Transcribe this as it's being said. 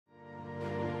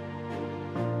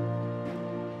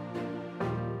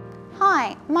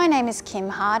Hi, my name is Kim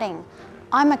Harding.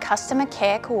 I'm a Customer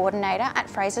Care Coordinator at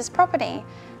Fraser's Property,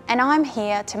 and I'm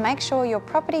here to make sure your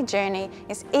property journey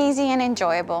is easy and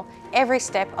enjoyable every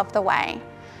step of the way.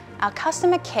 Our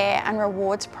Customer Care and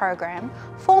Rewards program,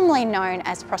 formerly known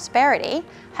as Prosperity,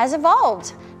 has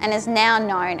evolved and is now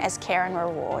known as Care and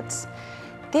Rewards.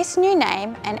 This new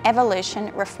name and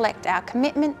evolution reflect our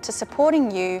commitment to supporting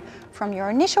you from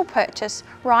your initial purchase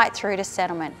right through to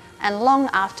settlement and long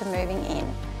after moving in.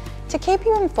 To keep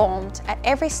you informed at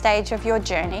every stage of your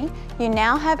journey, you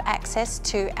now have access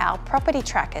to our property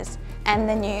trackers and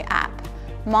the new app,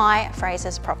 My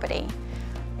Fraser's Property.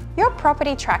 Your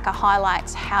property tracker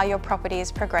highlights how your property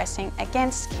is progressing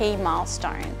against key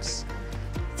milestones.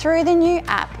 Through the new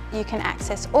app, you can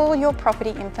access all your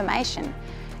property information,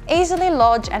 easily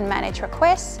lodge and manage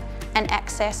requests, and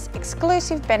access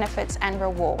exclusive benefits and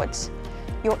rewards.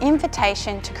 Your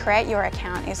invitation to create your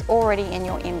account is already in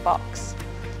your inbox.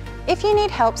 If you need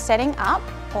help setting up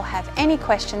or have any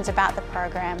questions about the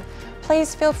program,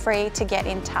 please feel free to get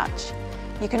in touch.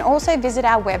 You can also visit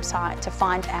our website to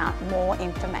find out more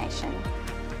information.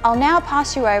 I'll now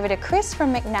pass you over to Chris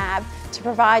from McNabb to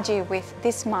provide you with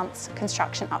this month's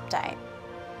construction update.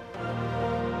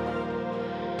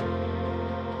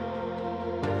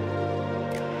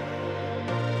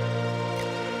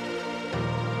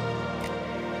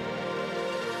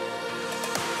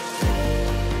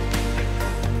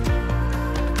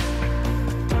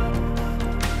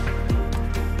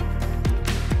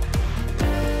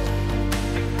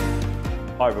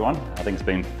 Hi everyone, I think it's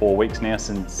been 4 weeks now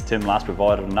since Tim last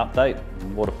provided an update.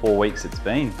 What a 4 weeks it's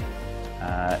been.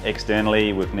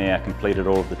 Externally, we've now completed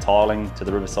all of the tiling to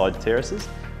the riverside terraces,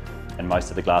 and most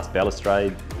of the glass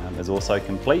balustrade is also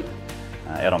complete.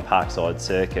 Out on Parkside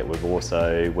Circuit, we've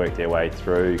also worked our way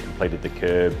through, completed the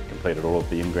curb, completed all of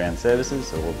the in-ground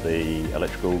services, all of the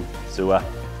electrical, sewer,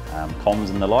 comms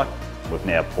and the like. We've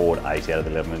now poured 8 out of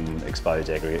the 11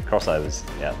 exposed aggregate crossovers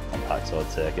out on Parkside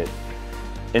Circuit.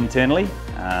 Internally,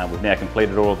 we've now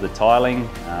completed all of the tiling,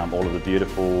 all of the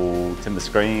beautiful timber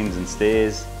screens and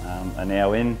stairs are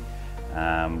now in.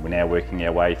 We're now working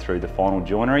our way through the final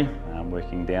joinery,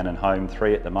 working down in Home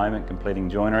 3 at the moment, completing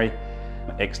joinery.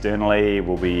 Externally,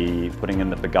 we'll be putting in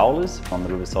the pergolas on the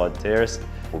Riverside Terrace.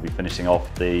 We'll be finishing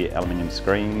off the aluminium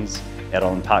screens out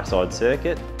on Parkside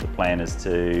Circuit. The plan is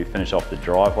to finish off the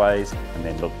driveways and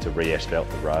then look to re-asphalt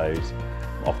the road.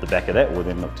 Off the back of that, we'll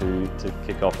then look to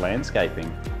kick off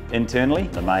landscaping. Internally,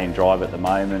 the main drive at the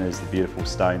moment is the beautiful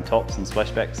stone tops and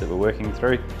splashbacks that we're working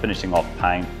through, finishing off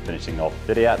paint, finishing off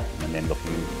fit out, and then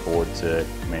looking forward to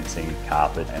commencing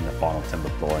carpet and the final timber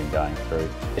flooring going through.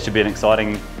 It should be an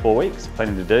exciting 4 weeks,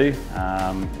 plenty to do.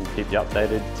 We'll keep you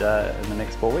updated in the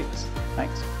next 4 weeks.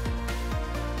 Thanks.